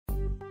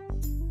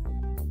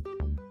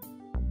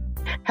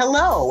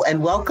Hello,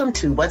 and welcome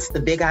to What's the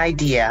Big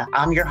Idea?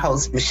 I'm your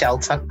host, Michele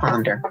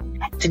Tuck-Ponder.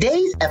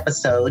 Today's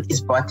episode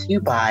is brought to you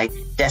by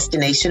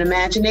Destination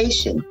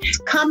Imagination,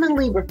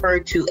 commonly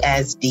referred to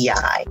as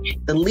DI,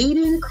 the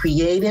leading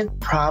creative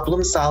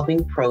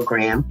problem-solving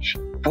program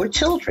for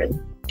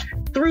children.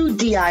 Through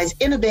DI's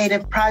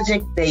innovative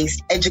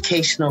project-based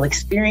educational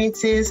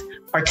experiences,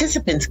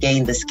 participants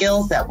gain the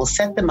skills that will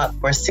set them up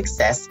for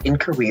success in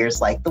careers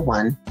like the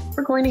one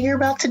we're going to hear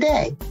about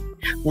today.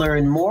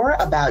 Learn more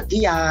about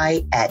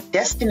DI at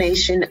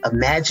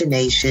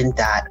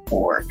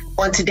destinationimagination.org.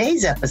 On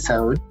today's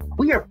episode,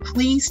 we are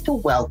pleased to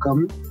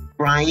welcome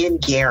Brian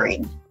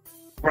Guehring.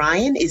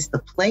 Brian is the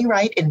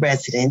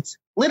Playwright-in-Residence,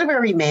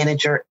 literary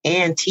manager,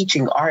 and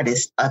teaching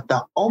artist of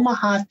the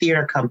Omaha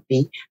Theater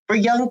Company for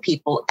young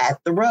people at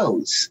the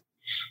Rose.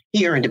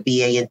 He earned a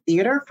BA in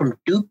theater from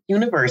Duke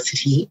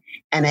University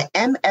and an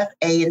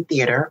MFA in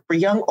theater for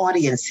young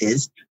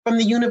audiences from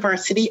the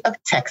University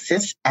of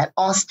Texas at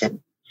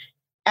Austin.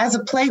 As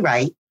a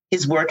playwright,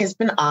 his work has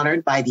been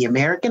honored by the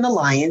American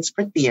Alliance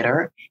for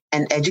Theater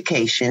and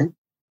Education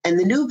and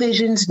the New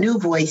Visions, New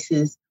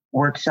Voices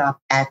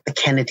workshop at the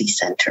Kennedy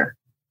Center.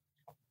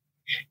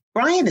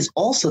 Brian is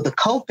also the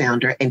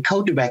co-founder and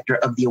co-director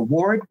of the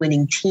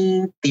award-winning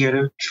teen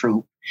theater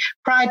troupe,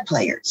 Pride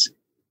Players,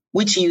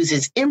 which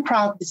uses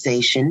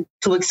improvisation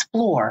to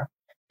explore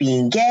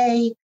being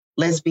gay,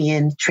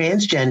 lesbian,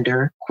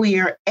 transgender,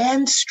 queer,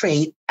 and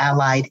straight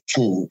allied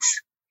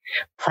teens.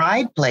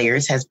 Pride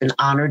Players has been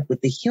honored with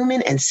the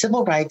Human and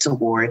Civil Rights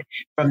Award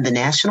from the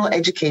National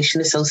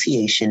Education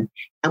Association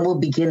and will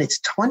begin its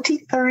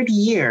 23rd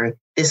year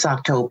this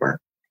October.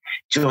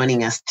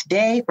 Joining us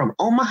today from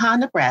Omaha,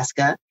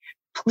 Nebraska,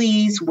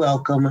 please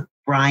welcome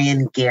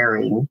Brian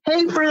Guehring.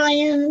 Hey,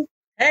 Brian.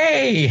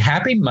 Hey,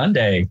 happy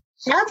Monday.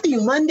 Happy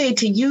Monday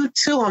to you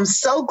too. I'm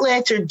so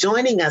glad you're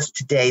joining us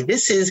today.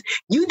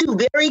 You do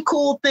very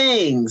cool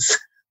things.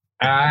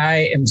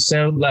 I am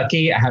so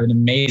lucky. I have an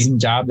amazing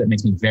job that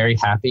makes me very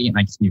happy and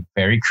I can be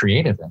very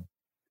creative in.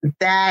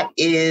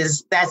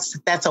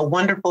 That's a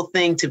wonderful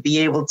thing to be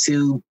able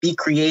to be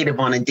creative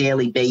on a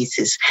daily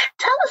basis.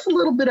 Tell us a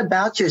little bit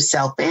about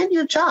yourself and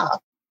your job.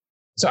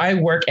 So I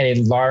work at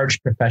a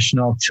large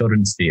professional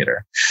children's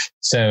theater.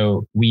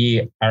 So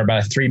we are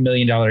about a $3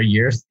 million a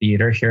year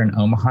theater here in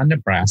Omaha,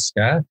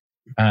 Nebraska.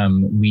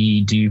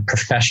 We do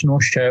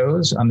professional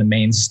shows on the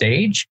main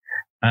stage.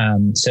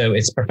 So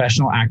it's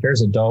professional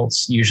actors,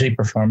 adults, usually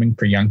performing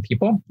for young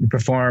people. We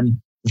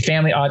perform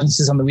family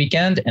audiences on the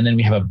weekend, and then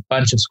we have a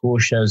bunch of school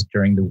shows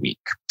during the week.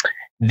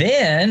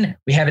 Then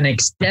we have an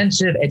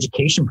extensive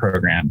education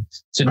program.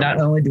 So not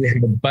only do we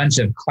have a bunch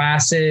of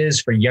classes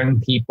for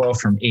young people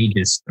from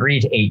ages 3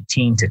 to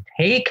 18 to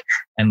take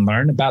and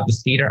learn about the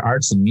theater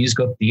arts and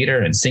musical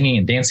theater and singing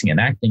and dancing and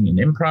acting and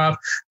improv,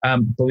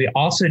 but we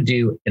also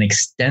do an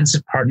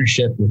extensive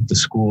partnership with the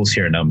schools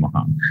here in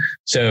Omaha.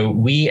 So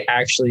we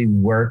actually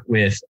work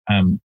with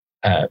a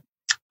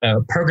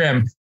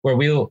program where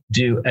we'll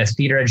do a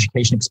theater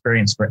education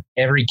experience for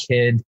every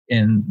kid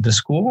in the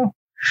school.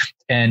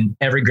 And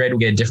every grade will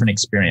get a different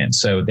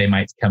experience. So they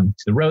might come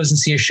to the Rose and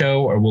see a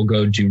show, or we'll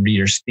go do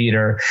readers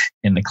theater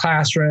in the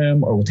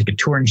classroom, or we'll take a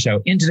touring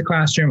show into the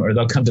classroom, or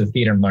they'll come to the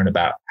theater and learn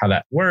about how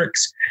that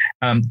works.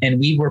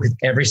 And we work with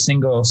every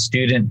single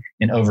student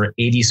in over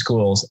 80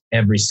 schools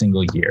every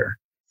single year.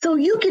 So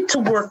you get to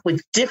work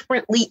with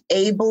differently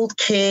abled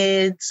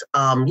kids,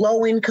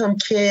 low-income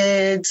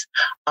kids.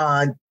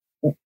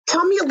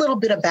 Tell me a little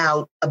bit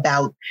about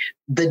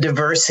the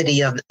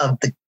diversity of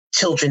the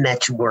children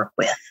that you work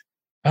with.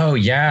 Oh,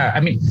 yeah. I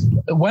mean,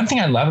 one thing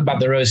I love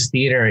about the Rose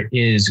Theater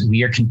is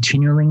we are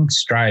continually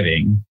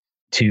striving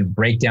to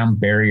break down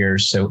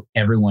barriers so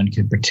everyone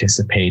can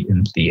participate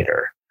in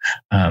theater.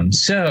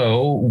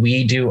 So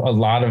we do a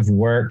lot of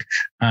work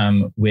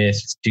with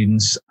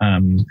students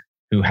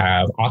who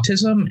have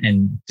autism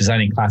and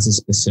designing classes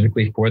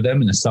specifically for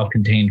them in a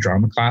self-contained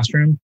drama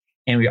classroom.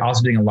 And we're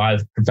also doing a lot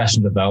of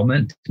professional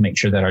development to make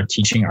sure that our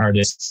teaching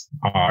artists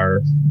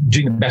are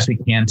doing the best we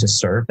can to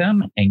serve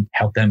them and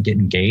help them get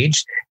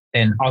engaged,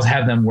 and also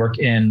have them work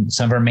in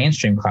some of our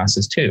mainstream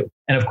classes too.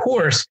 And of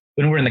course,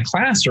 when we're in the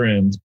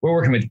classrooms, we're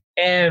working with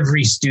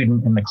every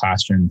student in the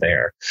classroom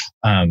there,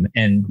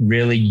 and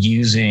really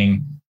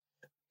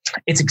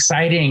it's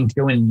exciting to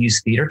go in and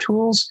use theater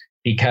tools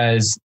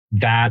because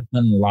that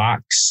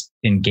unlocks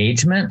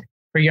engagement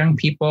for young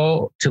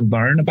people to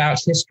learn about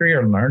history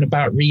or learn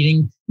about reading,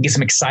 and gets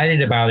them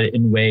excited about it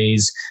in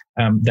ways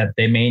that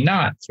they may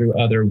not through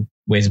other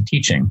ways of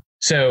teaching.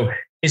 So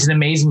it's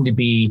amazing to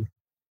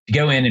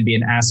go in and be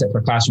an asset for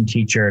a classroom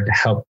teacher to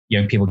help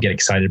young people get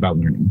excited about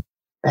learning.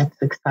 That's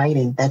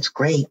exciting. That's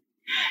great.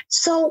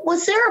 So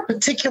was there a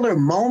particular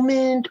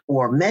moment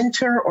or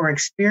mentor or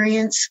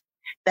experience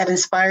that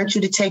inspired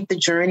you to take the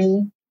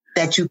journey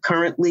that you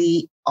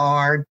currently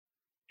are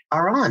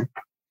on?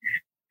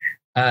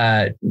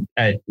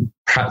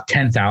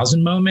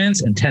 10,000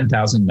 moments and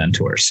 10,000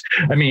 mentors.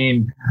 I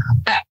mean,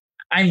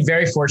 I'm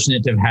very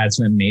fortunate to have had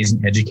some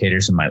amazing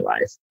educators in my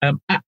life.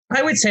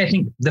 I would say, I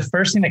think the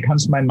first thing that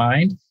comes to my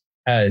mind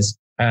is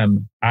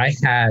I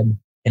had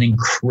an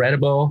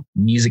incredible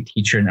music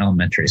teacher in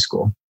elementary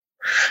school.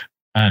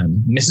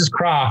 Mrs.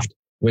 Croft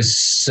was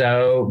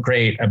so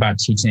great about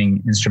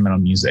teaching instrumental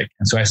music.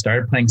 And so I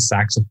started playing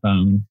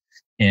saxophone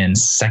in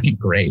second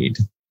grade.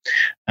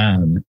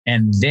 And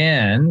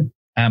then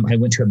I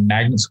went to a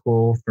magnet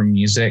school for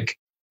music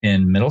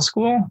in middle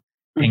school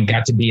and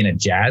got to be in a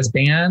jazz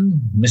band.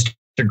 Mr.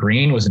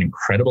 Green was an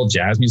incredible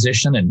jazz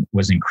musician and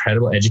was an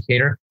incredible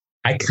educator.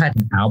 I cut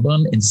an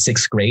album in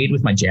sixth grade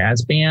with my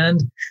jazz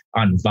band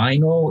on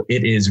vinyl.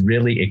 It is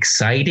really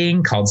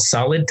exciting, called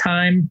Solid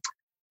Time.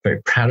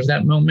 Very proud of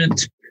that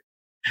moment.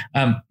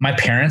 My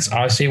parents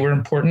obviously were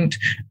important.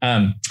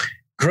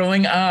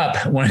 Growing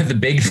up, one of the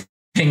big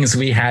things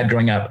we had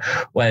growing up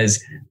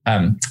was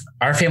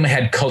our family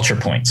had culture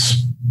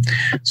points.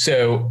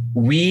 So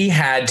we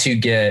had to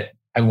get,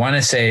 I want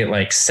to say,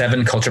 like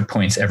 7 culture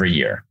points every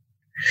year.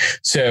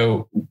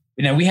 So,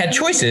 we had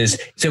choices.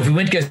 So if we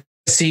went to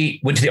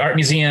the art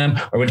museum,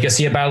 or went to go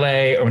see a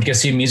ballet, or went to go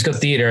see a musical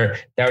theater,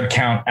 that would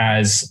count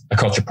as a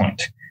culture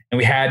point. And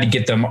we had to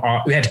get them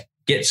all, we had to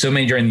get so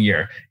many during the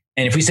year.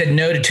 And if we said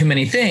no to too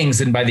many things,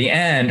 then by the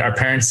end, our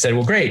parents said,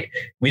 well, great,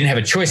 we didn't have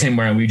a choice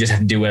anymore, and we just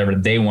had to do whatever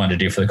they wanted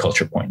to do for the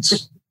culture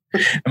points.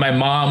 And my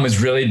mom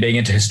was really big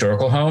into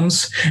historical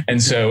homes.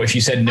 And so if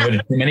you said no to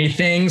too many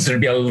things,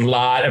 there'd be a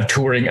lot of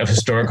touring of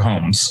historic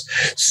homes.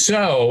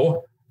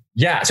 So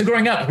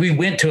growing up, we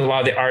went to a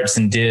lot of the arts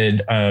and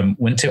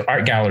went to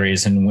art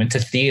galleries and went to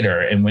theater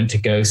and went to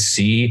go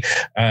see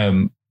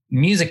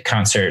music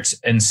concerts.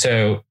 And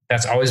so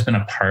that's always been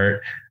a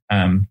part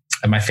of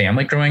my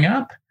family growing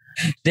up.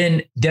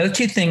 Then the other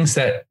 2 things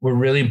that were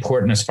really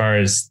important as far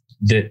as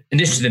in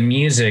addition to the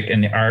music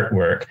and the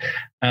artwork,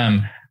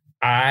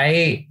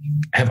 I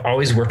have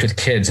always worked with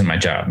kids in my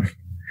job.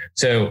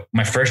 So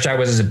my first job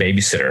was as a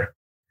babysitter.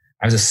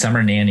 I was a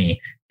summer nanny,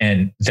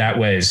 and that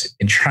was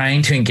in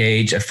trying to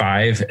engage a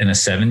 5 and a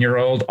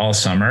 7-year-old all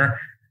summer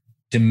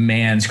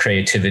demands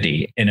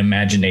creativity and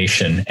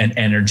imagination and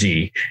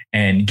energy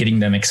and getting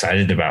them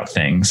excited about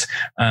things.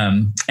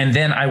 And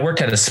then I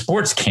worked at a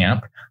sports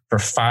camp for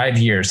 5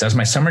 years. That was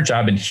my summer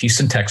job in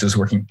Houston, Texas,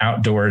 working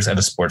outdoors at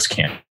a sports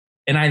camp.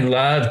 And I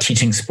love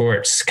teaching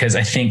sports because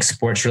I think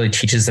sports really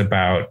teaches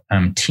about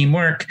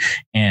teamwork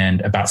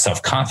and about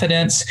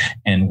self-confidence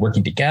and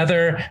working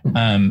together.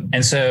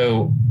 And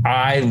so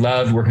I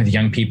loved working with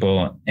young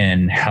people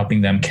and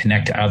helping them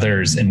connect to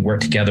others and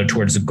work together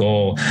towards a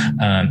goal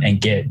and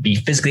be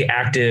physically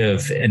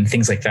active and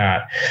things like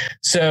that.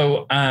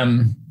 So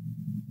I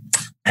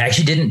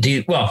actually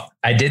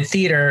I did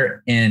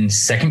theater in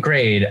second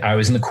grade. I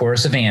was in the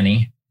chorus of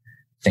Annie.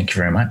 Thank you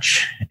very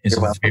much. It's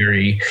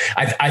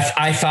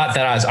I thought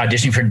that I was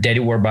auditioning for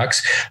Daddy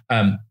Warbucks.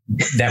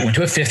 That went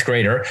to a 5th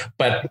grader,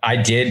 but I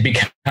did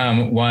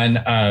become one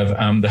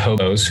of the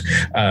hobos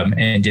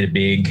and did a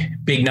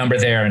big number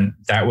there. And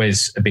that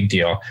was a big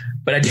deal,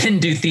 but I didn't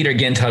do theater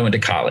again until I went to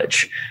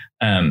college.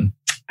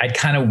 I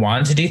kind of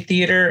wanted to do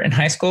theater in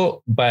high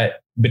school,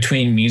 but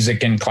between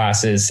music and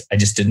classes, I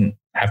just didn't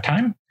have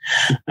time.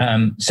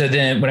 So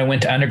then when I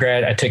went to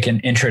undergrad, I took an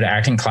intro to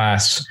acting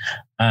class.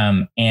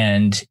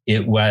 And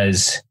it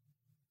was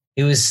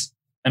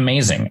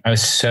amazing. I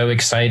was so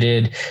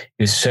excited.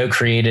 It was so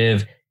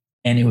creative,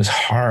 and it was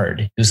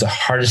hard. It was the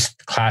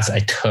hardest class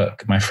I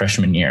took my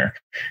freshman year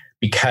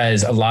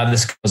because a lot of the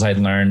skills I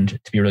learned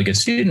to be a really good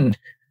student,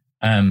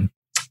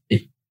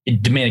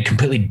 it demanded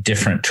completely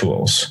different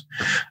tools,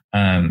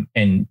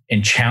 and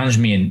challenged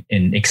me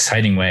in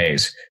exciting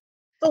ways.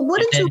 So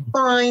what did you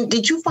find?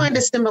 Did you find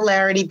a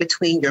similarity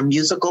between your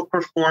musical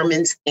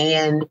performance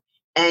and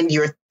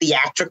your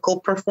theatrical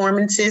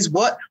performances?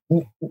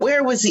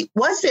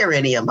 Was there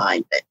any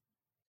alignment?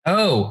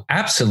 Oh,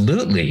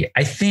 absolutely.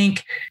 I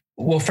think,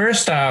 well,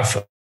 first off,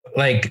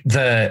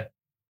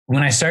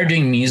 when I started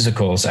doing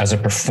musicals as a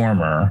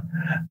performer,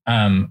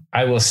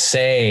 I will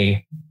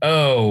say,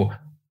 all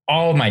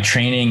of my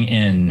training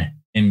in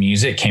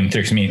music came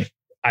through. I mean,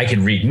 I could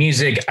read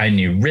music. I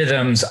knew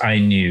rhythms. I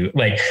knew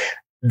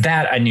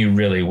I knew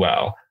really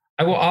well.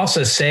 I will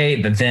also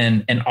say that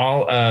then in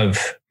all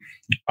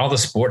the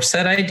sports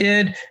that I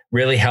did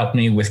really helped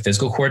me with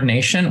physical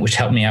coordination, which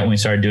helped me out when we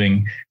started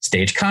doing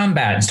stage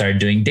combat and started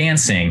doing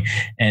dancing.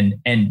 And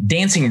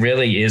dancing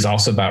really is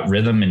also about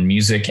rhythm and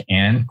music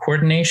and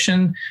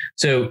coordination.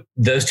 So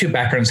those 2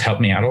 backgrounds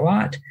helped me out a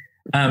lot.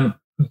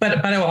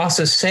 But I will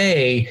also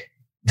say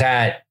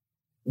that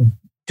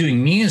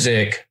doing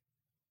music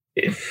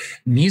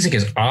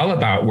is all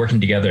about working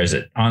together as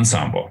an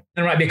ensemble.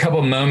 There might be a couple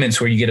of moments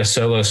where you get a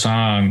solo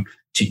song,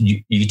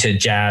 you get to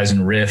jazz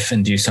and riff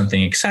and do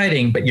something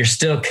exciting, but you're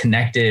still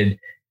connected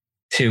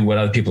to what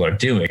other people are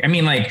doing. I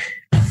mean,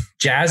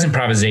 jazz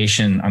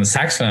improvisation on the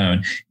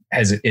saxophone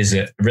is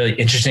a really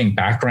interesting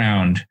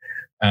background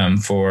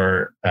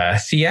for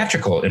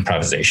theatrical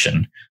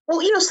improvisation.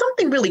 Well,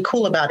 something really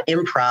cool about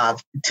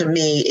improv to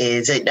me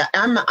is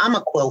I'm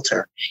a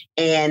quilter,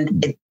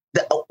 and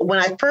when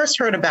I first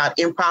heard about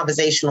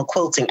improvisational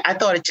quilting, I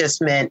thought it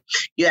just meant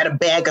you had a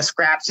bag of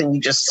scraps and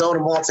you just sewed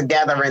them all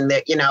together and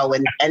that,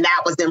 and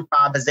that was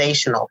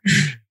improvisational.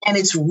 And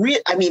it's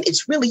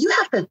really, you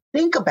have to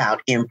think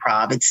about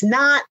improv. It's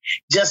not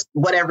just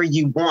whatever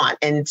you want.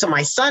 And so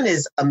my son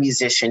is a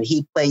musician.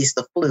 He plays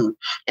the flute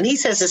and he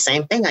says the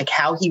same thing, like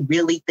how he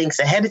really thinks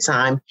ahead of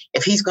time.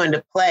 If he's going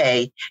to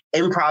play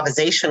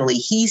improvisationally,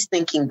 he's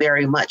thinking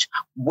very much,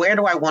 where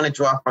do I want to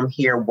draw from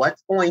here?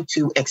 What's going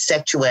to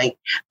accentuate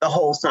the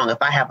whole song?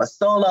 If I have a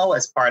solo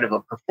as part of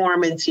a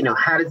performance,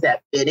 how does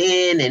that fit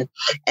in?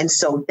 And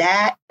so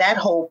that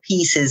whole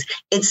piece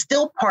it's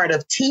still part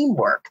of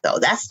teamwork though.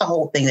 That's the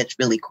whole thing that's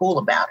really cool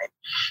about it,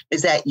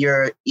 is that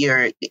you're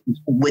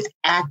with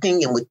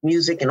acting and with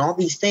music and all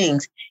these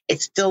things,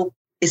 it's still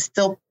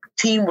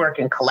teamwork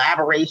and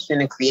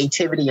collaboration and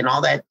creativity and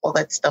all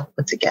that stuff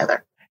put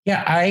together.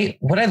 Yeah,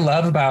 what I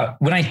love about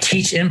when I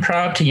teach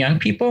improv to young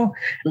people,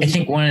 mm-hmm. I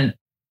think one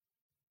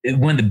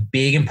of the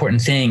big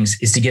important things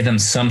is to give them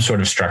some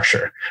sort of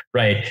structure,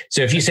 right?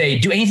 So if you say,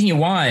 do anything you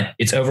want,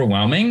 it's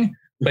overwhelming.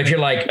 But if you're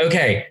like,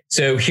 okay,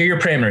 so here are your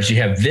parameters, you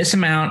have this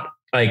amount,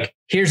 like,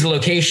 here's the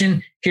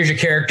location, here's your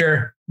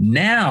character,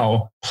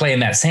 now play in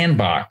that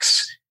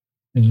sandbox.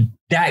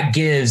 That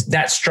gives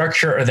that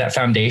structure or that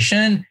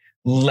foundation,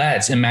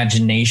 lets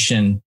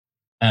imagination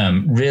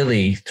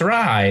really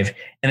thrive.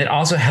 And it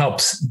also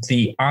helps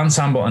the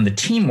ensemble and the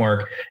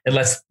teamwork. It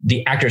lets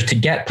the actors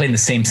play in the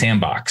same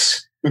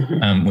sandbox.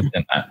 Mm-hmm.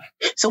 Within that.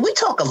 So we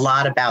talk a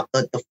lot about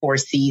the 4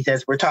 C's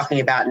as we're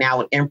talking about now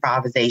with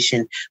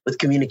improvisation, with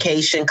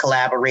communication,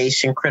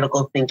 collaboration,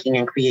 critical thinking,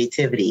 and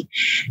creativity.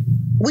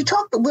 We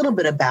talked a little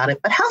bit about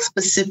it, but how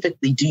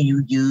specifically do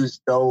you use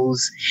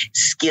those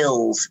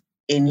skills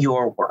in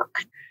your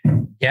work?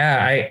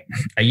 Yeah,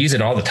 I use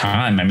it all the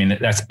time. I mean,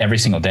 that's every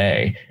single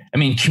day. I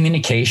mean,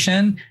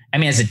 communication,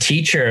 as a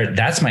teacher,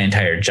 that's my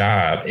entire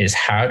job, is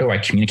how do I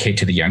communicate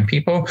to the young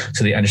people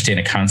so they understand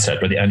a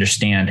concept or they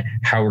understand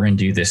how we're going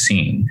to do this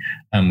scene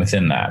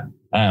within that.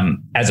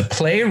 As a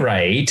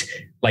playwright,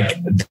 like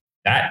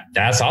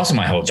that's also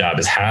my whole job,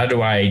 is how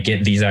do I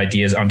get these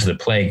ideas onto the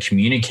play and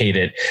communicate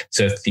it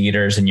so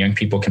theaters and young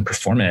people can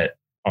perform it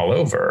all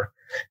over.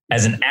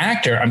 As an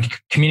actor, I'm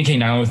communicating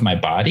not only with my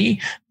body,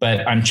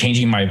 but I'm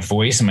changing my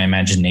voice and my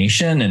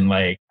imagination and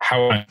like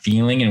how I'm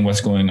feeling and what's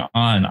going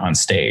on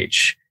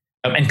stage.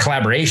 And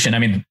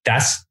collaboration.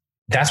 That's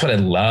what I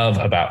love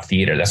about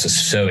theater. That's what's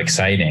so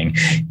exciting,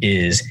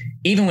 is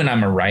even when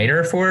I'm a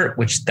writer for it,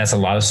 which that's a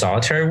lot of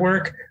solitary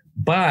work,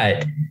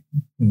 but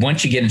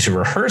once you get into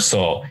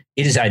rehearsal,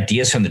 it is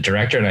ideas from the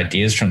director and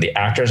ideas from the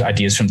actors,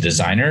 ideas from the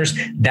designers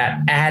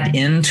that add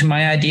into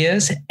my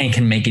ideas and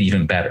can make it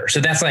even better. So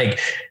that's like,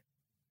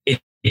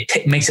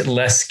 it makes it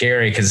less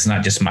scary because it's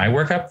not just my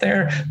work up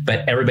there,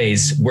 but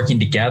everybody's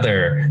working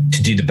together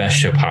to do the best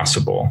show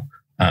possible.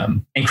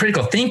 And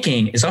critical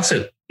thinking is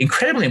also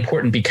incredibly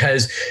important,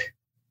 because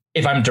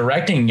if I'm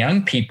directing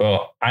young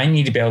people, I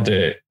need to be able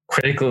to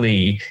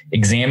critically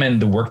examine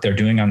the work they're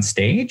doing on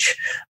stage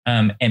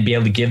and be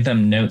able to give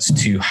them notes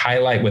to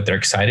highlight what they're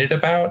excited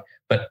about,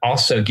 but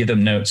also give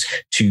them notes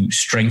to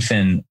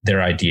strengthen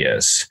their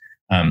ideas.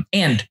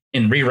 And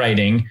in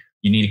rewriting,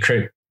 you need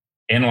to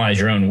analyze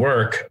your own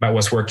work about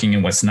what's working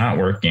and what's not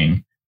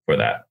working for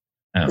that.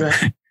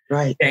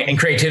 Right. And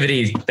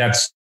creativity,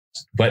 that's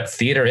what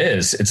theater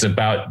is. It's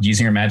about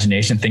using your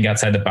imagination, think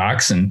outside the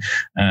box, and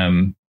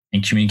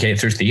communicate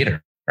through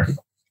theater.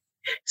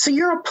 So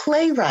you're a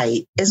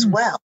playwright as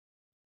well.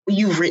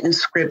 You've written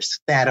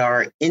scripts that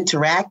are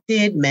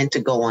interacted, meant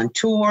to go on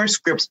tour,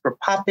 scripts for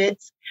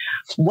puppets.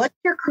 What's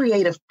your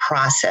creative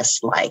process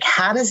like?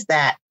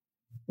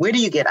 Where do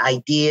you get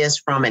ideas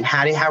from, and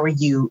how are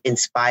you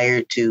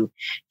inspired to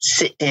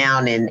sit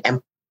down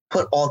and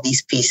put all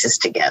these pieces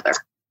together?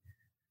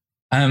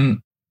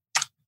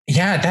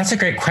 Yeah, that's a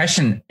great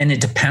question. And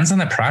it depends on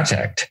the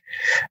project.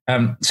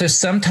 So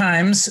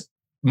sometimes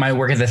my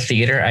work at the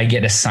theater, I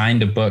get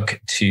assigned a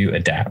book to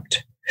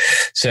adapt.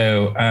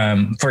 So,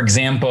 for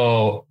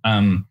example,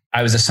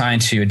 I was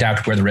assigned to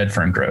adapt Where the Red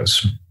Fern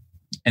Grows.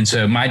 And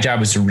so my job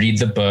was to read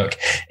the book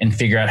and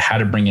figure out how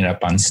to bring it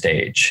up on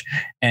stage.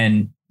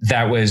 And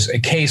that was a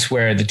case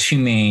where the two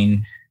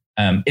main,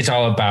 it's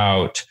all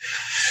about,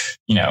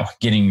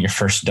 getting your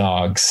first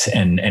dogs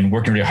and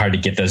working really hard to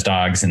get those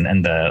dogs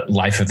and the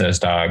life of those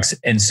dogs.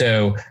 And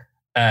so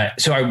I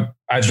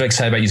was really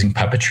excited about using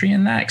puppetry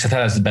in that, because I thought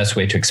that was the best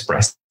way to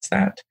express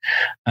that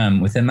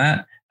within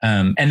that.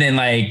 And then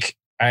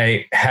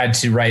I had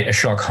to write a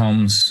Sherlock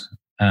Holmes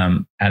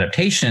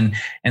adaptation.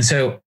 And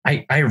so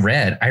I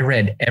read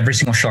every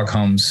single Sherlock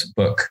Holmes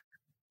book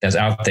that's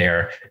out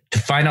there to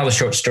find all the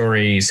short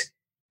stories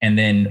and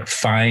then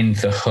find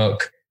the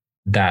hook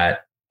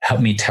that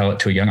helped me tell it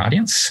to a young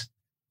audience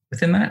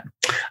within that.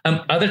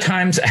 Other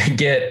times I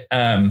get,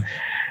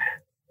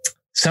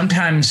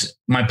 sometimes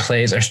my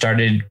plays are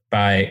started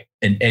by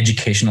an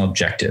educational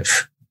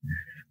objective.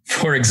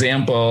 For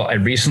example, I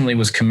recently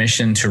was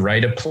commissioned to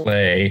write a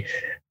play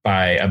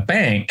by a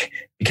bank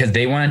because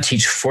they want to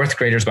teach fourth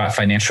graders about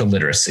financial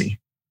literacy.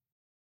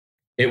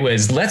 it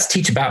was, let's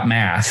teach about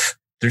math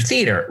through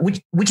theater,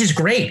 which is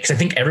great because I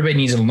think everybody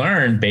needs to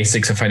learn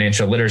basics of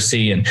financial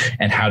literacy and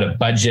how to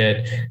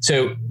budget.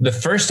 So the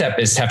first step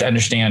is to have to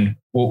understand,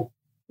 well,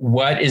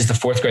 what is the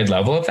fourth grade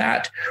level of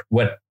that?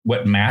 What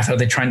math are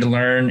they trying to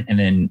learn?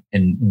 And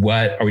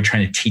what are we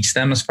trying to teach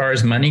them as far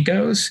as money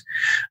goes?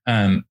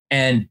 And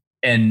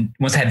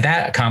once I had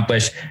that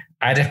accomplished,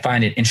 I had to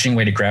find an interesting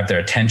way to grab their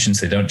attention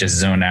so they don't just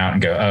zone out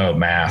and go, oh,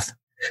 math.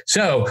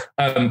 So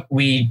I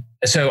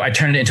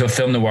turned it into a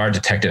film noir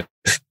detective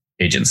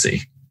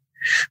agency.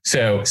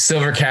 So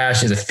Silver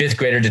Cash is a fifth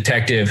grader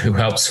detective who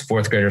helps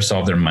fourth graders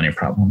solve their money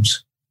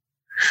problems.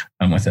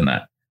 Within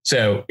that.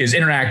 So it was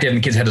interactive and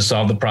the kids had to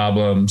solve the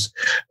problems.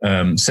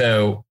 And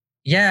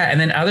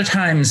then other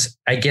times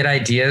I get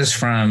ideas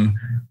from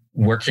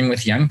working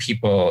with young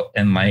people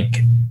and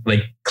like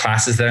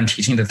classes that I'm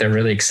teaching that they're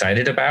really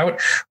excited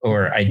about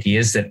or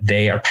ideas that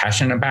they are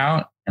passionate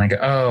about. And I go,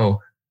 oh,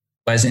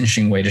 that's an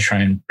interesting way to try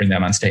and bring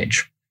them on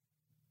stage.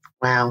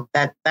 Wow,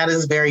 that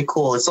is very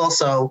cool. It's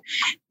also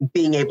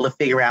being able to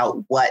figure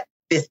out what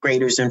fifth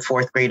graders and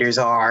fourth graders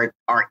are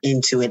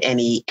into at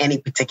any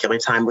particular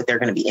time, what they're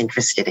going to be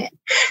interested in.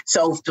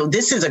 So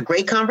this is a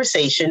great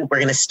conversation. We're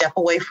going to step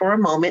away for a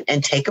moment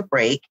and take a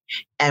break,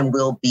 and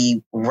we'll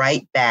be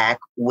right back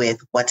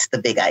with What's the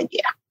Big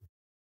Idea?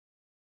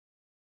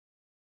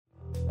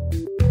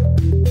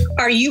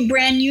 Are you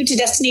brand new to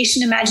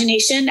Destination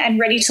Imagination and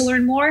ready to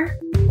learn more?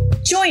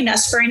 Join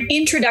us for an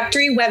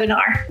introductory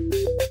webinar.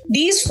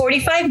 These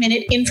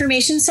 45-minute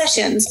information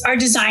sessions are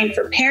designed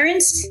for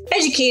parents,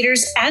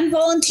 educators, and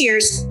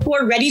volunteers who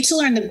are ready to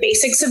learn the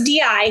basics of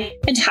DI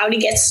and how to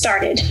get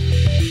started.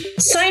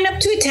 Sign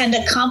up to attend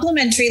a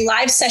complimentary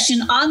live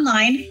session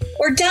online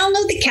or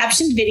download the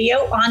captioned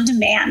video on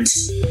demand.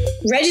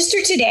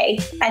 Register today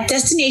at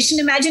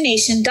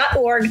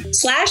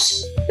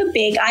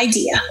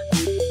destinationimagination.org/thebigidea.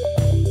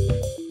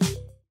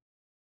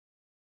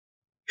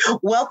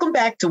 Welcome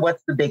back to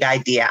What's the Big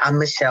Idea? I'm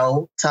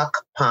Michele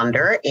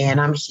Tuck-Ponder, and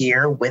I'm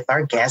here with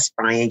our guest,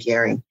 Brian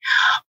Guehring.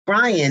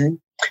 Brian,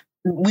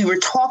 we were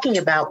talking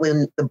about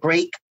when the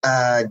break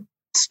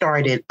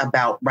started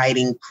about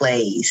writing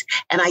plays.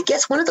 And I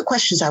guess one of the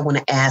questions I want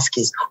to ask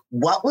is,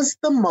 what was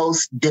the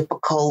most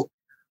difficult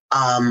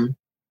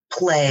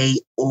play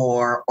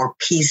or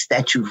piece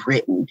that you've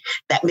written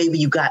that maybe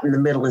you got in the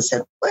middle and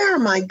said, where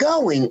am I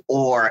going?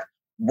 Or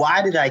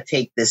why did I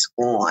take this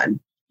on?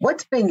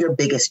 What's been your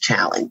biggest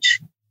challenge?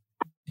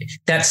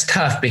 That's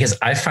tough because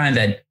I find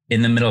that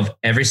in the middle of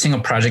every single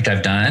project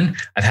I've done,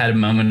 I've had a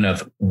moment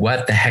of,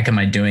 what the heck am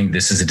I doing?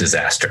 This is a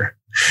disaster.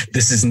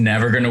 This is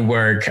never going to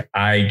work.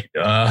 Let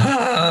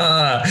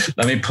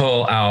me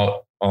pull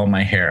out all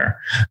my hair.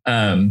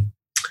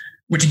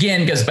 Which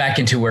again goes back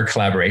into where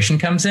collaboration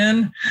comes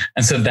in.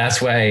 And so that's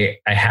why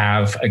I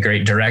have a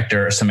great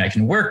director or somebody I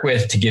can work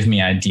with to give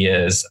me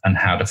ideas on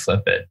how to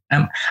flip it.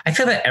 I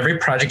feel that every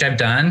project I've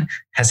done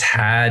has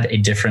had a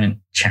different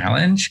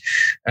challenge.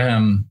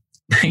 One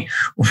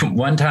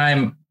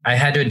time I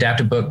had to adapt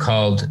a book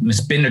called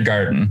Miss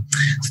Bindergarten.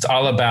 It's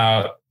all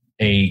about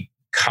a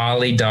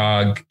collie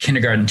dog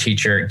kindergarten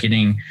teacher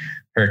getting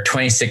her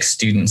 26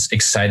 students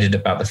excited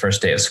about the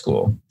first day of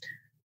school.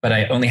 But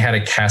I only had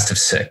a cast of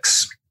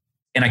 6.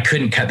 And I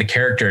couldn't cut the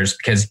characters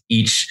because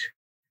each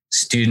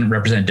student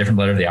represented a different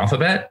letter of the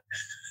alphabet.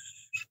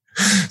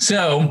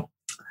 So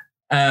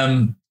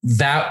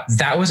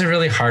that was a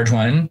really hard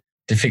one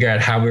to figure out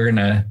how we were going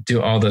to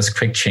do all those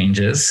quick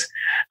changes.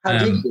 How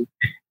did you?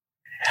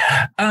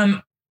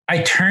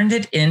 I turned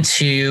it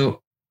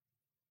into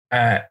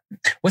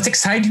what's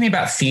exciting to me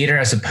about theater,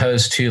 as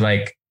opposed to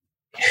I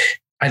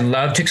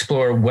love to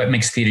explore what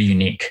makes theater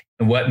unique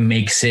and what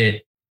makes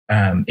it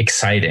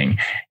exciting.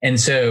 And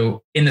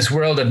so in this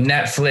world of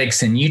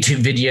Netflix and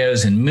YouTube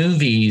videos and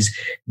movies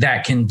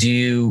that can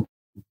do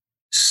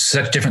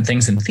such different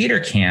things than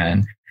theater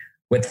can,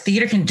 what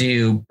theater can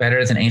do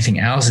better than anything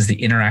else is the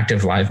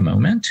interactive live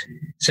moment.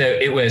 So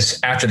it was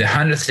after the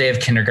 100th day of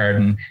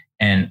kindergarten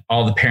and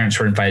all the parents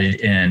were invited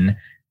in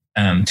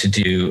to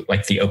do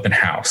the open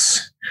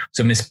house.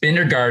 So Miss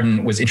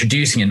Bindergarten was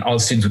introducing and all the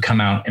students would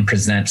come out and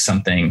present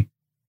something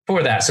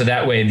for that. So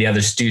that way the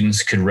other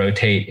students could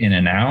rotate in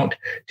and out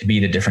to be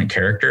the different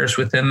characters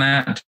within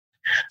that.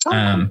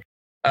 But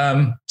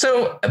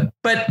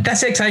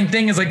that's the exciting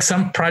thing is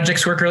some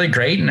projects work really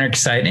great and they're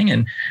exciting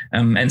and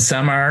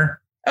some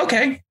are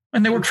okay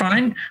and they work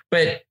fine,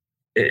 but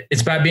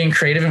it's about being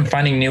creative and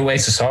finding new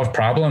ways to solve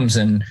problems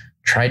and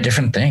try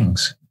different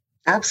things.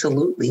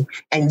 Absolutely.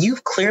 And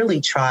you've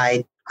clearly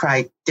tried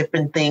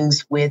different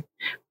things with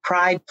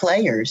Pride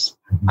Players.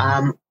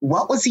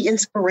 What was the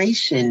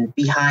inspiration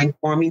behind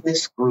forming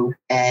this group?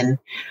 And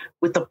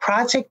with a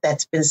project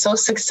that's been so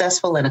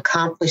successful and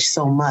accomplished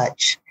so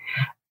much,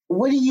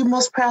 what are you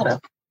most proud of?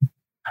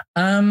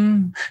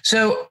 When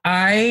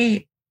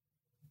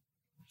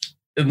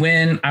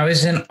I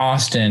was in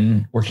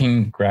Austin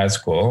working grad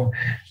school,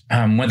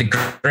 one of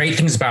the great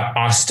things about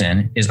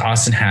Austin is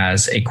Austin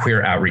has a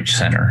queer outreach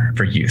center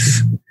for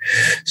youth.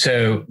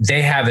 So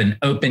they have an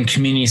open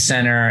community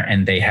center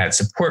and they had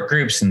support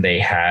groups and they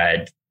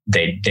had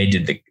they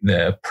did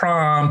the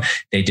prom,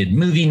 they did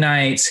movie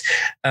nights.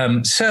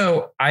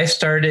 So I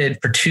started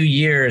for 2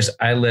 years.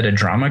 I led a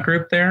drama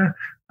group there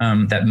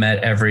that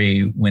met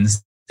every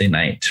Wednesday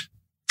night.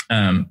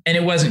 And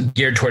it wasn't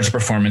geared towards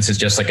performance. It's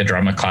just like a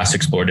drama class to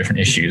explore different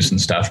issues and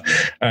stuff.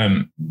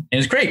 It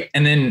was great.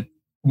 And then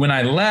when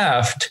I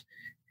left,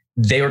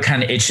 they were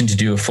kind of itching to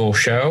do a full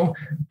show,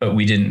 but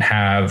we didn't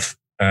have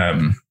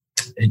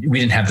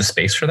the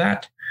space for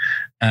that.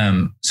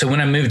 So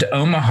when I moved to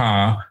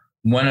Omaha,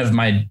 one of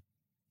my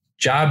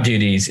job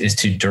duties is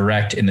to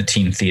direct in the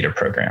teen theater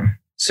program.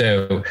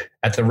 So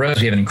at the Rose,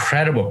 we have an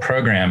incredible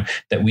program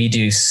that we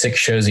do 6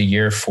 shows a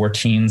year for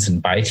teens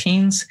and by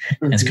teens.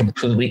 And it's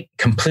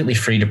completely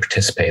free to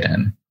participate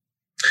in.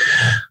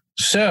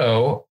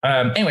 So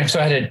anyway, so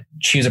I had to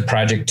choose a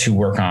project to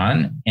work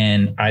on.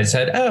 And I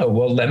said,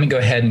 let me go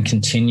ahead and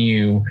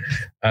continue,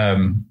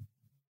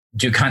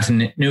 do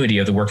continuity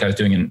of the work I was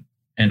doing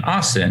in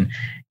Austin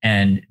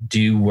and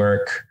do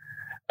work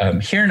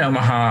here in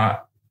Omaha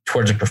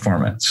towards a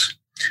performance.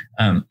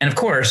 And of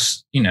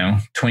course,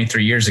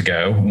 23 years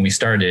ago when we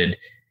started,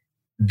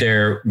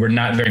 there were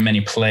not very many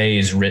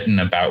plays written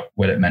about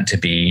what it meant to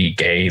be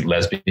gay,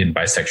 lesbian,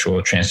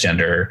 bisexual,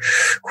 transgender,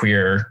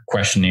 queer,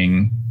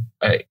 questioning,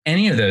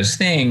 any of those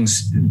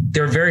things.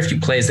 There were very few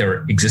plays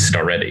that existed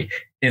already.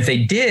 And if they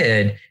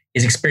did,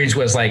 his experience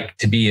was like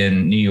to be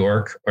in New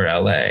York or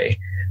LA,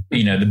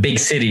 the big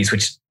cities,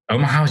 which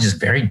Omaha was just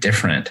very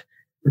different.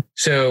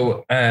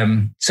 So,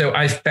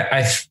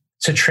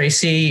 So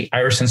Tracy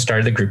Iverson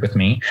started the group with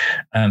me,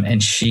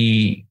 and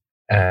she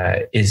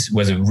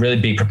was a really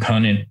big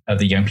proponent of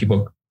the young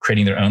people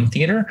creating their own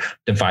theater,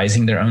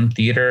 devising their own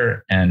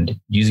theater, and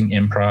using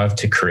improv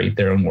to create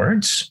their own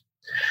words.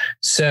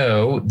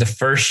 So the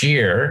first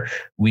year,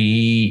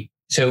 we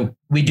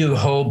do a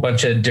whole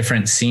bunch of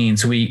different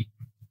scenes. We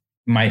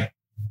might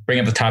bring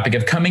up the topic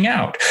of coming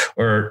out,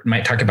 or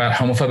might talk about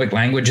homophobic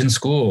language in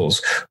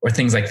schools, or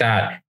things like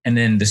that. And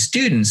then the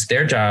students,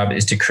 their job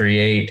is to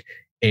create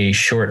a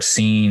short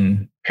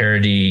scene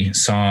parody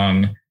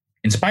song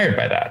inspired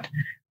by that.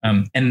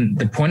 And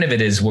the point of it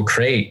is we'll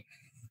create,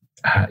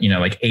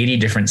 like 80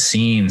 different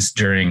scenes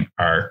during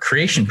our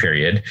creation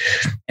period.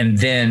 And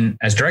then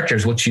as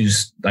directors, we'll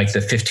choose like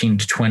the 15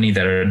 to 20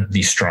 that are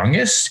the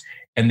strongest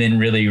and then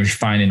really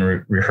refine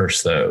and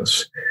rehearse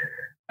those.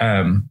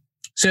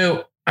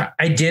 So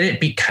I did it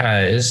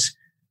because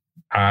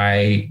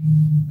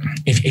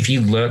if you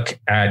look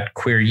at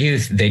queer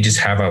youth, they just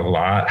have a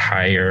lot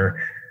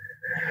higher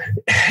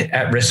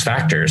at-risk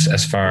factors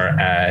as far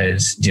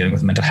as dealing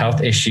with mental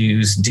health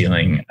issues,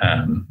 dealing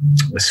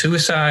with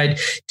suicide,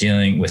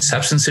 dealing with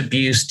substance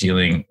abuse,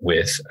 dealing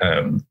with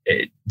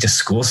just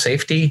school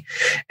safety.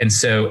 And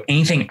so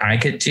anything I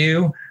could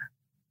do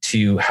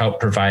to help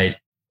provide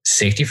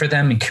safety for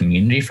them and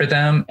community for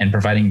them and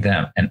providing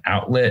them an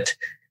outlet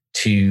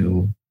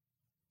to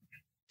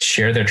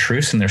share their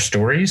truths and their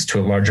stories to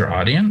a larger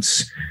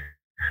audience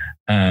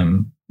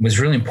was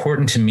really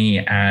important to me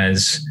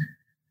as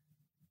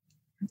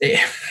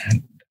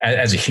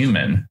a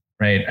human,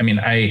 right? I mean,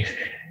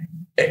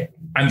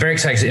 I'm very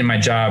excited in my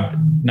job.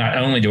 Not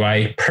only do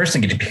I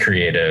personally get to be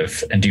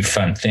creative and do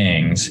fun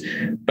things,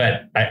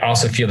 but I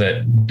also feel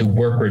that the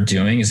work we're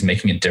doing is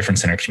making a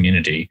difference in our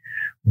community,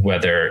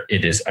 whether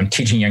it is I'm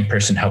teaching a young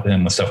person, helping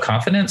them with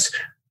self-confidence,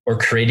 or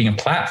creating a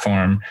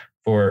platform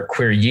for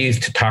queer youth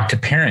to talk to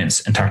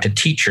parents and talk to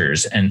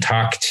teachers and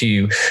talk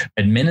to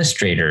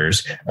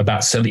administrators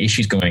about some of the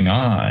issues going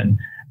on,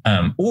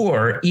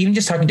 or even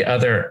just talking to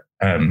other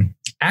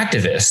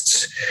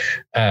activists,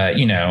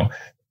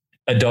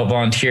 adult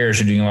volunteers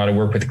are doing a lot of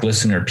work with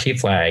Glisten or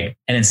PFLAG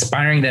and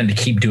inspiring them to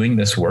keep doing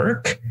this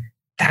work.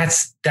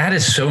 That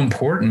is so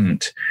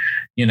important,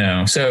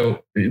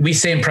 So we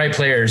say in Pride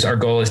Players, our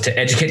goal is to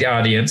educate the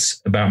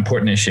audience about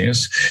important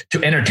issues,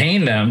 to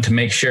entertain them, to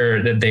make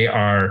sure that they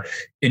are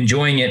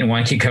enjoying it and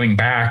want to keep coming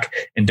back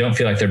and don't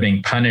feel like they're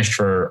being punished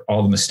for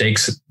all the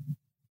mistakes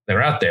that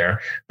are out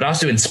there, but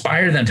also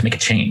inspire them to make a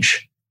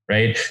change,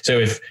 right? So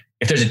if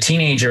there's a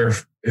teenager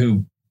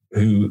who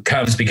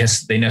comes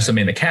because they know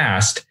somebody in the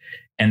cast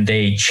and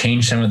they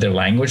change some of their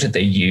language that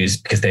they use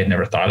because they had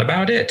never thought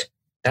about it,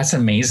 that's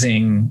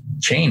amazing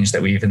change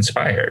that we've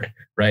inspired,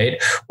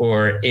 right?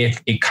 Or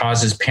if it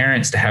causes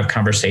parents to have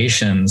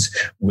conversations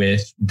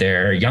with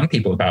their young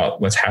people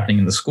about what's happening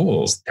in the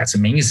schools, that's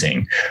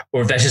amazing.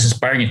 Or if that's just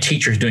inspiring a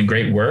teacher who's doing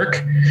great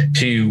work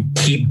to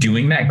keep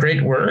doing that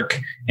great work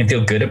and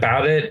feel good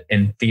about it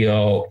and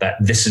feel that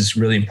this is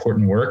really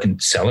important work and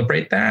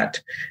celebrate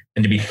that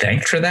and to be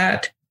thanked for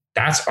that,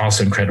 that's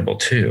also incredible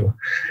too.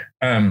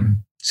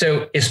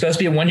 So it's supposed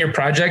to be a 1-year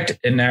project,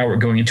 and now we're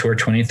going into our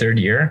 23rd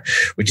year,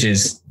 which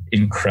is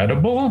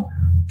incredible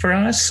for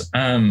us.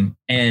 And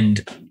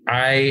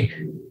I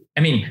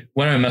mean,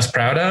 what am I most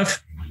proud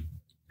of?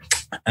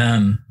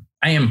 I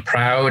am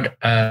proud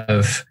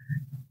of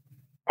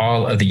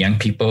all of the young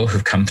people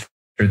who've come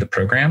through the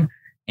program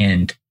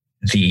and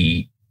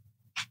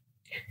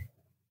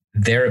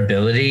their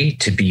ability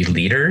to be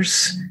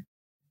leaders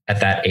at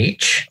that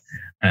age.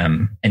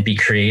 and be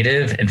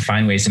creative and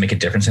find ways to make a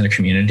difference in the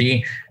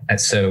community at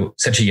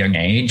such a young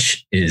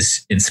age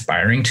is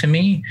inspiring to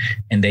me.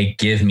 And they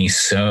give me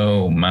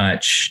so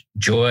much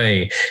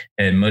joy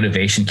and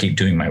motivation to keep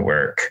doing my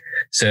work.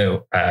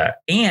 So,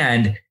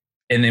 and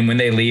then when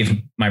they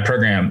leave my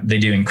program, they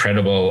do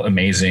incredible,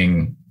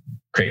 amazing,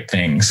 great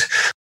things.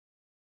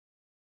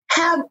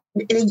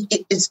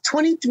 It's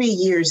 23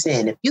 years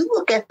in. If you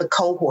look at the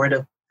cohort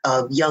of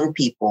young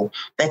people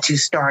that you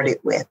started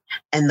with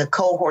and the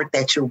cohort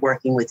that you're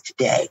working with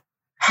today,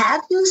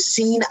 have you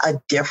seen a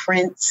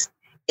difference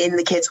in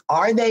the kids?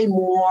 Are they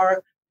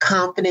more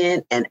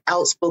confident and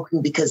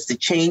outspoken because the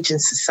change in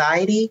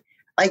society?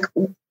 Like,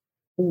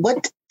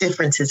 what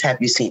differences have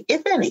you seen,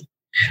 if any?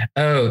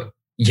 Oh,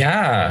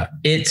 yeah.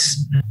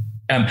 It's,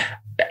 I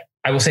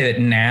will say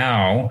that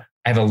now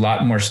I have a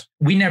lot more.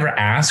 We never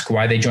ask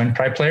why they joined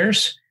Pride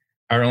Players.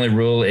 Our only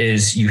rule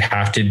is you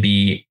have to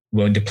be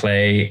willing to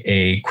play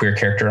a queer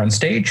character on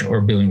stage or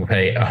willing to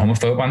play a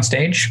homophobe on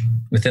stage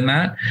within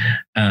that.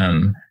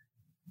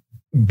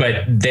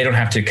 But they don't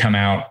have to come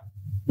out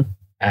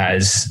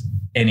as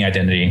any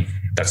identity.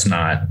 That's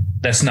not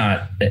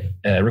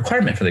a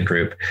requirement for the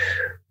group.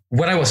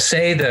 What I will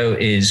say though,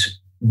 is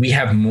we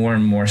have more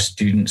and more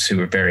students who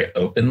are very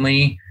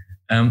openly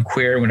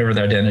queer, whatever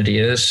their identity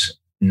is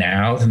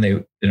now than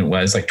it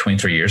was like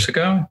 23 years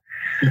ago.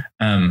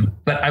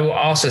 But I will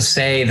also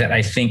say that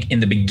I think in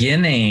the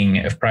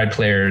beginning of Pride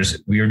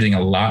Players, we were doing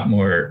a lot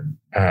more,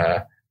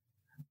 a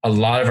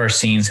lot of our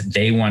scenes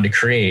they wanted to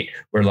create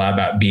were a lot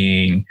about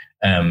being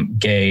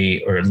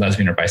gay or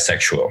lesbian or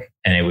bisexual.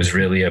 And it was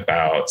really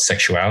about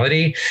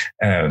sexuality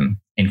and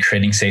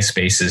creating safe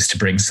spaces to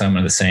bring someone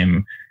of the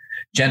same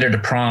gender to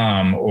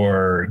prom,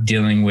 or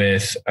dealing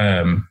with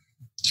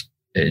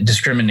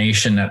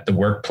discrimination at the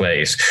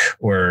workplace,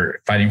 or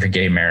fighting for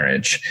gay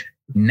marriage.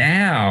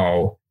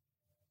 Now,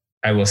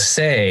 I will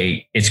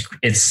say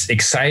it's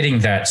exciting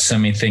that so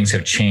many things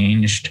have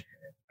changed.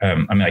 I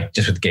mean, like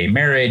just with gay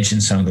marriage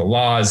and some of the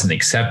laws and the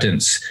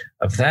acceptance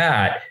of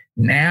that.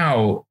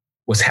 Now,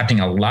 what's happening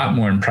a lot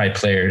more in Pride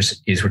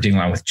Players is we're dealing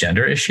a lot with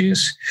gender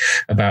issues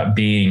about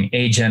being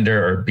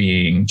agender or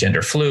being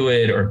gender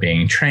fluid or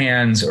being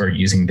trans or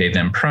using they,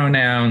 them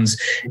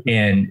pronouns,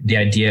 and the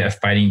idea of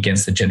fighting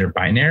against the gender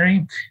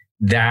binary.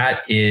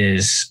 That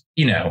is,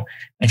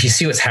 if you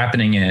see what's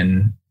happening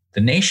in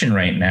the nation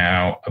right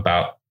now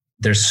about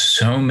there's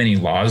so many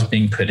laws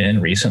being put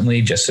in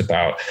recently just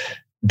about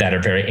that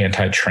are very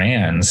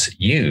anti-trans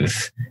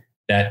youth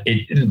that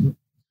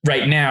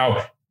right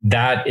now,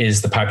 that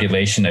is the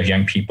population of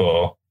young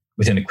people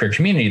within the queer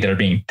community that are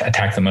being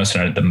attacked the most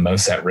and are the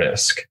most at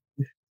risk.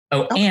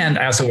 Oh, and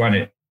I also want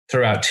to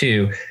throw out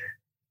too,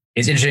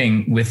 it's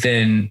interesting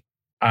within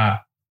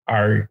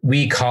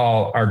we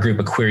call our group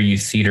a queer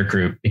youth theater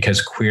group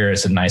because queer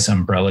is a nice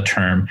umbrella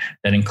term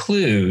that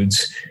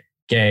includes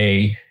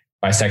gay,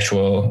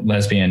 bisexual,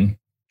 lesbian,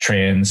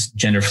 trans,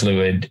 gender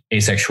fluid,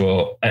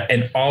 asexual,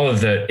 and all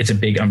of it's a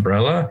big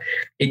umbrella.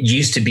 It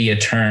used to be a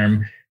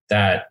term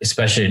that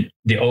especially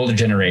the older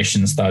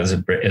generations thought as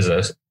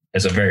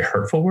a very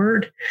hurtful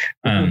word.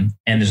 And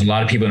there's a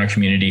lot of people in our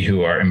community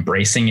who are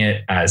embracing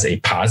it as a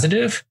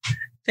positive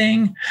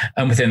thing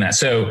within that.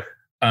 So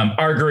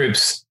our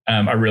groups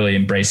are really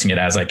embracing it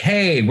as like,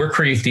 hey, we're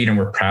queer youth theater and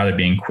we're proud of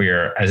being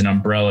queer as an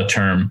umbrella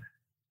term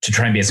to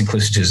try and be as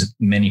inclusive to as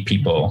many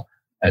people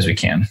as we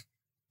can.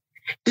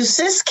 Do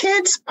cis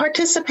kids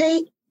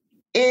participate?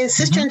 Is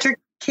cisgender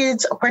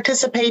kids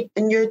participate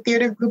in your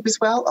theater group as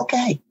well?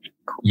 Okay.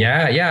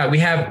 Yeah. We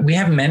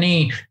have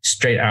many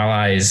straight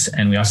allies,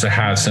 and we also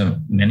have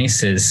many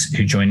cis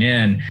who join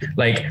in.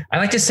 Like I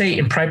like to say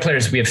in Pride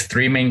Players, we have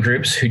three main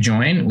groups who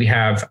join. We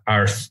have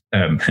our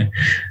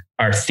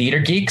theater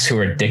geeks who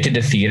are addicted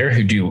to theater,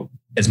 who do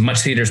as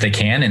much theater as they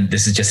can. And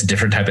this is just a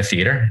different type of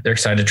theater they're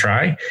excited to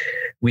try.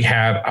 We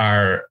have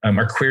our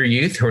queer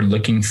youth who are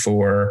looking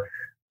for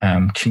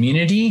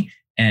community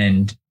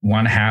and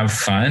want to have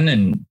fun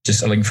and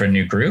just looking for a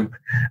new group.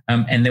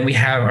 And then we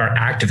have our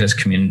activist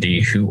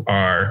community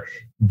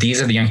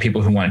these are the young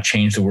people who want to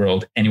change the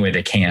world any way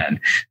they can.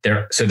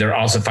 They're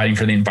also fighting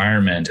for the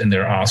environment, and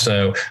they're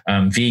also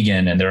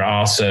vegan, and they're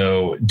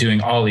also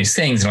doing all these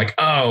things. They're like,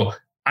 oh,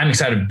 I'm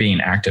excited to be an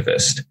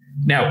activist.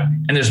 Now,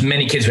 and there's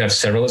many kids who have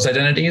several of those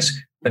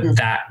identities, but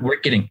that we're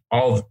getting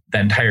that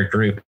entire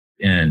group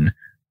in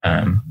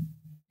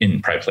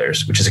Pride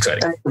Players, which is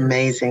exciting. That's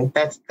amazing.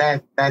 That's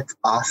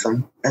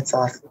awesome. That's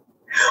awesome.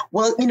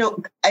 Well,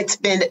 it's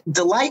been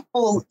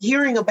delightful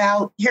hearing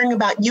about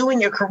you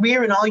and your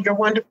career and all your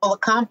wonderful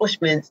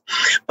accomplishments.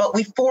 But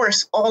we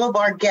force all of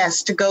our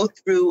guests to go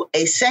through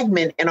a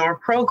segment in our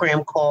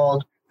program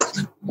called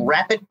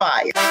Rapid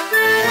Fire.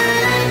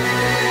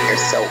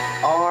 So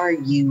are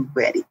you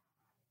ready?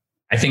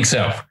 I think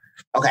so.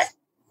 Okay.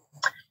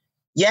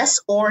 Yes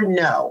or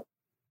no?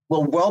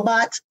 Will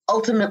robots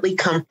ultimately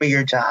come for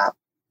your job?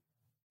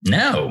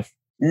 No.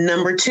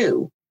 Number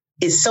 2,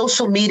 is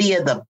social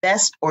media the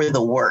best or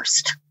the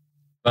worst?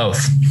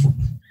 Both.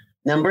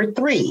 Number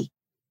 3,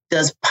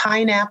 does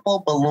pineapple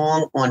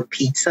belong on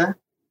pizza?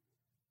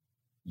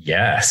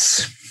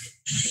 Yes.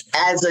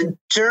 As a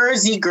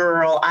Jersey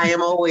girl, I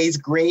am always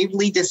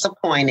gravely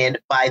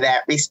disappointed by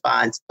that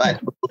response,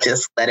 but we'll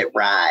just let it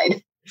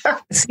ride.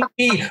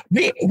 See,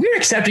 we're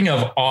accepting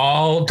of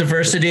all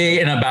diversity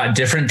and about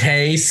different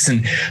tastes.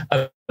 And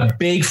a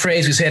big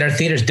phrase we say at our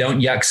theaters,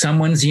 don't yuck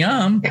someone's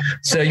yum.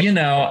 So,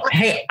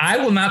 hey, I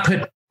will not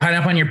put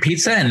pineapple on your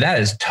pizza, and that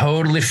is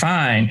totally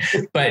fine.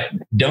 But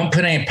don't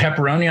put any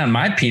pepperoni on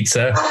my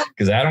pizza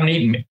because I don't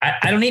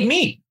eat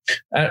meat.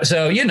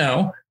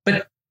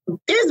 But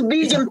there's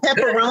vegan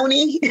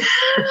pepperoni.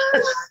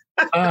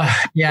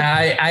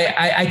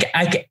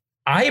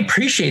 I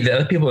appreciate that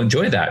other people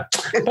enjoy that,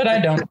 but I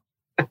don't.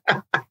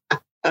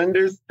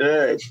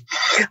 Understood.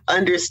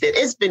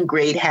 It's been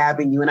great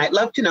having you. And I'd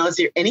love to know, is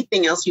there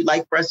anything else you'd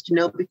like for us to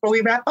know before we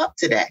wrap up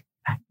today?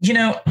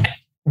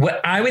 What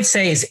I would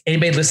say is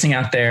anybody listening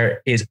out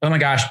there is, oh my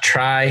gosh,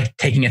 try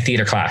taking a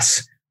theater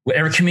class.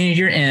 Whatever community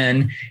you're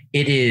in,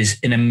 it is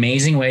an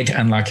amazing way to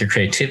unlock your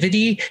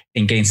creativity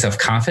and gain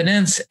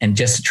self-confidence and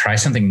just to try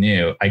something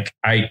new.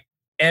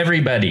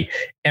 Everybody,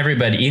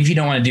 even if you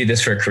don't want to do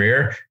this for a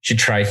career, should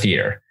try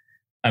theater.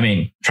 I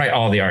mean, try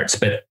all the arts,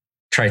 but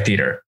try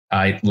theater.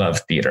 I love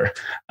theater.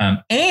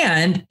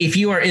 And if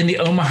you are in the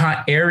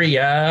Omaha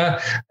area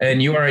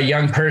and you are a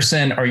young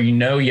person or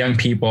young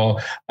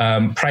people,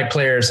 Pride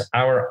Players,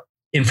 our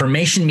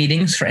information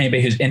meetings for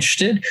anybody who's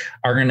interested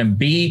are going to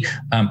be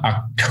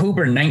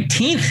October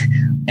 19th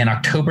and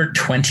October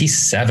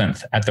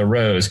 27th at the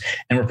Rose.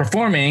 And we're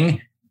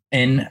performing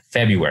in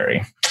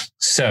February.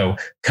 So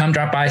come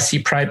drop by, see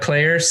Pride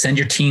Players, send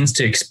your teens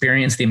to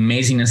experience the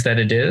amazingness that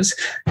it is.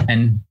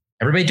 And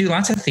everybody do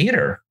lots of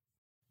theater.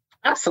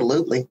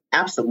 Absolutely.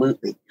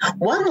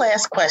 One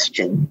last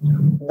question.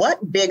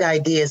 What big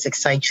ideas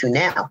excite you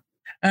now?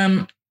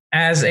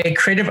 As a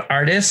creative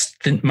artist,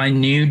 my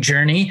new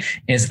journey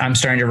is I'm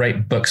starting to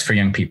write books for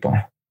young people.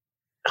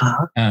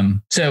 Uh-huh.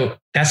 So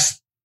I've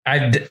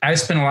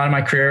spent a lot of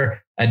my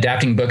career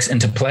adapting books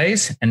into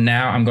plays. And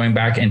now I'm going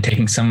back and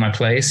taking some of my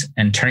plays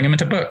and turning them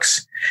into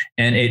books.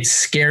 And it's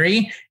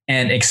scary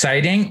and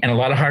exciting and a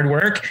lot of hard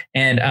work.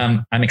 And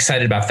I'm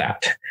excited about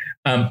that.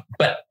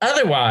 But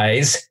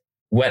otherwise,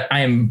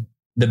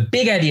 the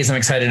big ideas I'm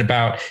excited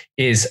about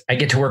is I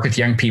get to work with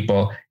young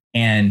people,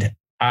 and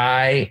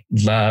I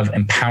love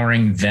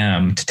empowering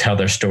them to tell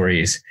their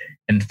stories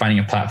and finding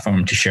a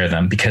platform to share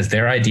them because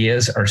their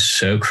ideas are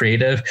so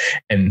creative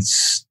and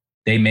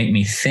they make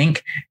me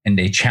think and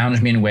they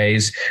challenge me in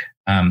ways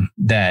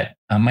that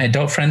my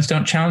adult friends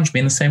don't challenge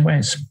me in the same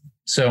ways.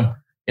 So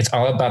it's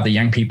all about the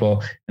young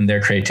people and their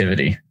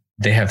creativity.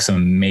 They have some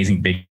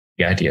amazing big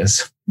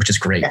ideas, which is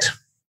great. Yeah.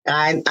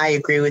 I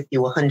agree with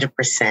you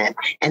 100%.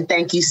 And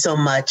thank you so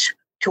much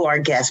to our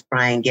guest,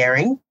 Brian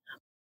Guehring.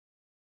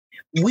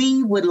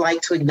 We would like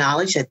to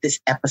acknowledge that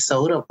this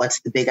episode of What's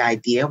the Big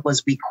Idea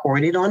was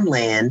recorded on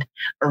land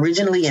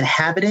originally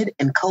inhabited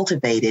and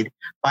cultivated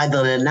by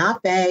the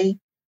Lenape,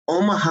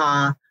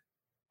 Omaha,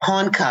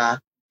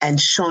 Ponca,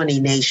 and Shawnee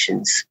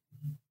nations.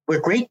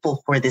 We're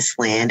grateful for this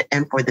land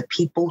and for the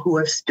people who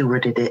have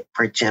stewarded it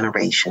for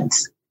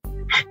generations.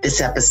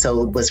 This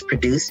episode was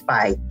produced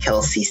by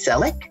Kelsey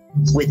Selleck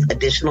with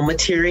additional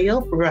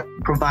material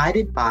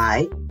provided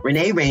by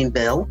Renee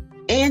Rainville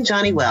and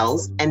Johnny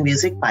Wells and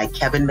music by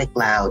Kevin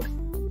MacLeod.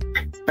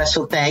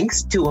 Special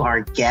thanks to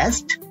our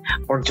guest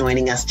for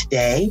joining us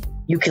today.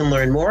 You can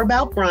learn more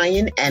about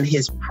Brian and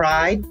his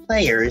Pride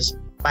Players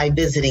by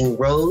visiting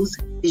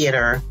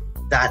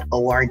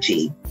rosetheater.org.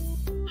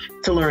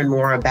 To learn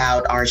more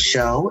about our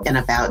show and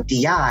about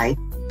DI,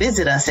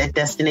 visit us at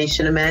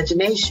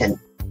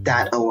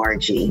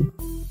destinationimagination.org.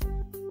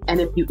 And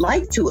if you'd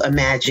like to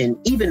imagine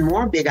even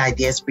more big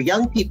ideas for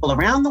young people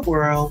around the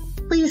world,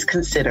 please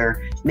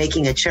consider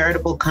making a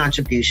charitable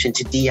contribution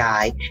to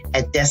DI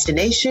at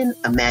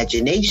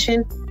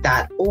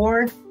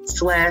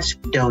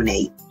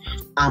destinationimagination.org/donate.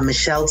 I'm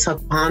Michele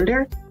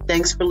Tuck-Ponder.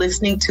 Thanks for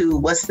listening to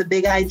What's the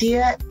Big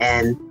Idea,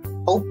 and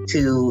hope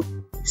to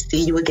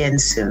see you again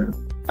soon.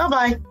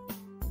 Bye-bye.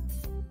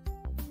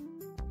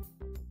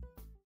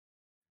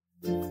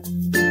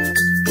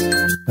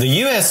 The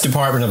U.S.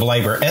 Department of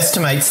Labor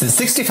estimates that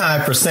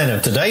 65%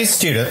 of today's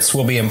students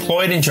will be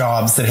employed in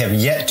jobs that have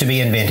yet to be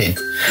invented.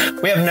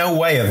 We have no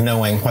way of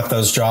knowing what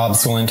those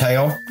jobs will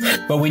entail,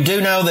 but we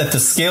do know that the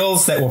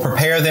skills that will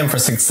prepare them for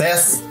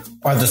success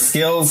are the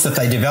skills that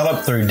they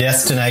develop through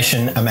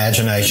Destination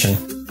Imagination.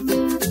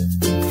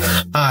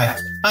 Hi,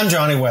 I'm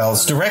Johnny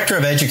Wells, Director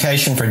of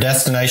Education for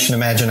Destination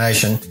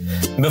Imagination.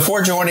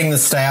 Before joining the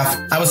staff,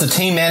 I was a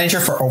team manager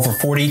for over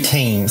 40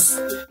 teams.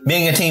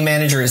 Being a team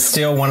manager is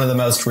still one of the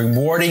most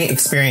rewarding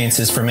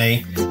experiences for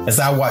me as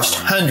I watched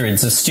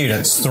hundreds of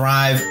students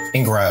thrive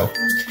and grow.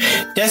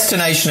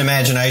 Destination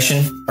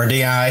Imagination, or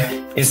DI,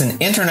 is an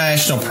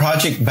international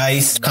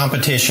project-based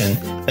competition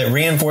that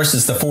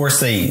reinforces the 4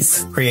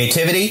 C's: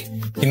 creativity,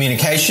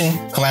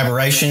 communication,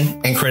 collaboration,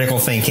 and critical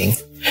thinking.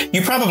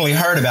 You probably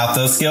heard about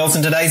those skills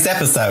in today's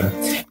episode,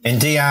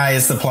 and DI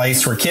is the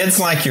place where kids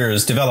like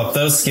yours develop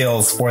those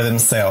skills for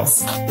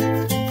themselves.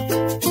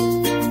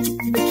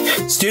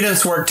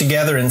 Students work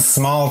together in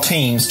small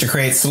teams to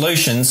create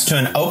solutions to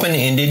an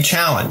open-ended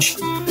challenge.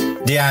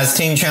 DI's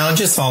team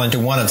challenges fall into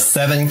one of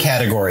 7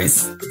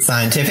 categories: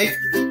 scientific,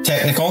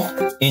 technical,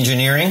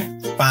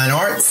 engineering, fine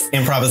arts,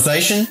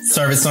 improvisation,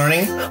 service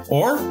learning,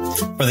 or,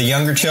 for the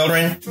younger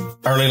children,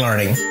 early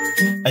learning.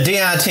 A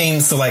DI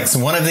team selects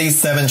one of these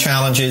 7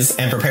 challenges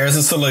and prepares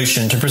a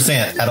solution to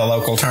present at a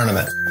local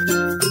tournament.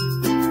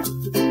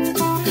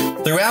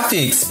 Throughout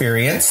the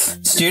experience,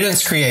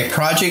 students create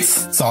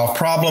projects, solve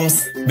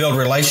problems, build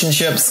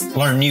relationships,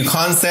 learn new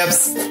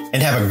concepts,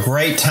 and have a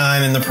great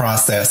time in the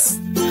process.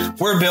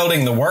 We're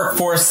building the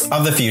workforce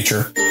of the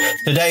future.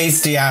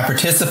 Today's DI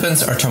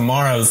participants are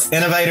tomorrow's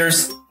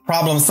innovators,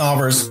 problem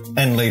solvers,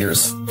 and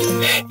leaders.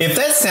 If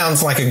that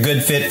sounds like a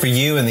good fit for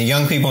you and the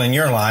young people in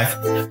your life,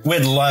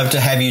 we'd love to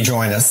have you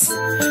join us.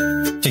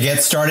 To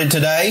get started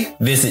today,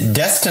 visit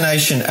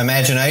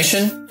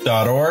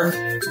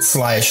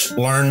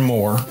destinationimagination.org/learn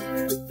more.